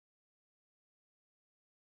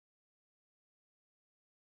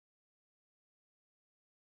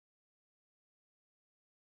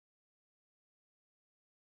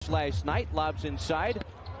last night. Lobs inside.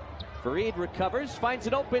 Fareed recovers, finds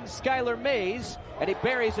an open Skylar Mays, and he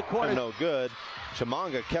buries a corner. No good.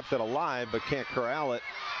 Chimanga kept it alive, but can't corral it.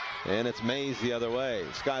 And it's Mays the other way.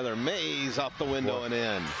 Skylar Mays off the window and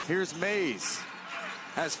in. Here's Mays.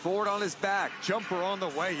 Has Ford on his back. Jumper on the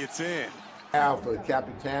way. It's in. Now for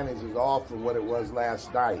Capitanes is off from what it was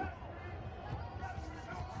last night.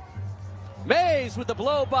 Mays with the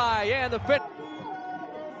blow by and the fit.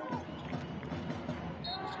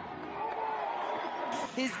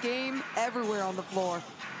 His game everywhere on the floor.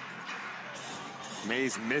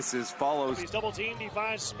 Mays misses, follows. He's double teamed. He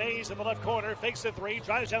finds Mays in the left corner, fakes the three,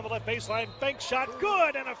 drives down the left baseline, bank shot,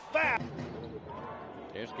 good, and a foul.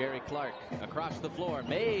 There's Gary Clark across the floor.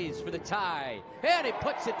 Mays for the tie, and he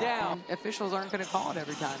puts it down. Officials aren't going to call it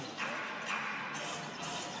every time.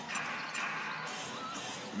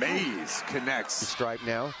 Mays connects. Stripe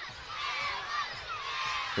now.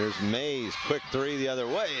 Here's Mays. Quick three the other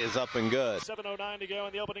way is up and good. 7:09 to go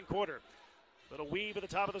in the opening quarter. Little weave at the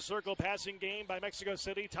top of the circle, passing game by Mexico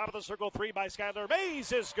City. Top of the circle, three by Skylar.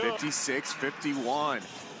 Mays is good. 56-51.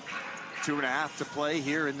 2.5 to play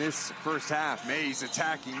here in this first half. Mays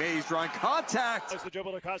attacking. Mays drawing contact. As the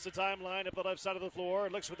dribble across the timeline up the left side of the floor.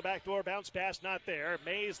 Looks for the back door. Bounce pass not there.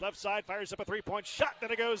 Mays left side fires up a three-point shot.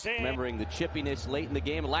 Then it goes in. Remembering the chippiness late in the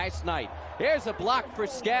game last night. Here's a block for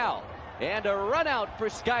Scal. And a run out for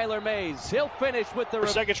Skylar Mays. He'll finish with the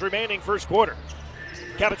seconds remaining first quarter.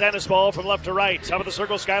 Capitanes ball from left to right. Top of the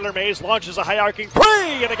circle, Skylar Mays launches a high arcing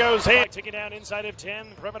three, and it goes in. Taking down inside of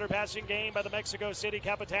 10. Perimeter passing game by the Mexico City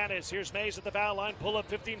Capitanes. Here's Mays at the foul line. Pull up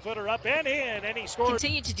 15-footer up and in, and he scores.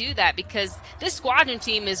 Continue to do that because this squadron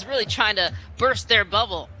team is really trying to burst their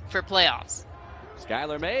bubble for playoffs.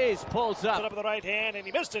 Skylar Mays pulls up. Up with the right hand, and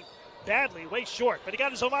he missed it badly, way short, but he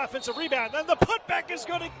got his own offensive rebound. Then the putback is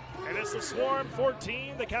good. And it's the Swarm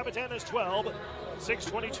 14, the Capitanes 12.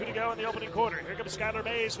 6:22 to go in the opening quarter. Here comes Skylar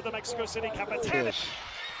Mays with the Mexico City Capitanes.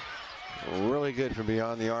 Really good from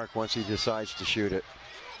beyond the arc once he decides to shoot it.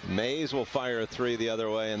 Mays will fire a three the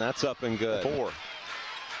other way, and that's up and good. 4.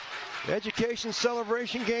 Education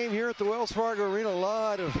celebration game here at the Wells Fargo Arena. A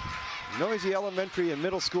lot of noisy elementary and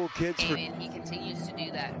middle school kids. And he continues to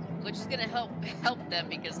do that, which is going to help them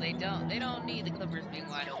because they don't need the Clippers being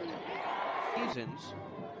wide open. Seasons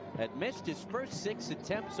had missed his first 6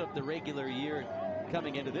 attempts of the regular year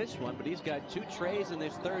coming into this one, but he's got 2 trays in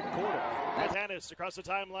this third quarter. Capitanes across the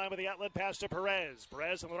timeline with the outlet pass to Perez.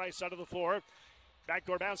 Perez on the right side of the floor.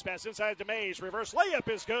 Backdoor bounce pass inside to Mays. Reverse layup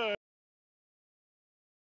is good.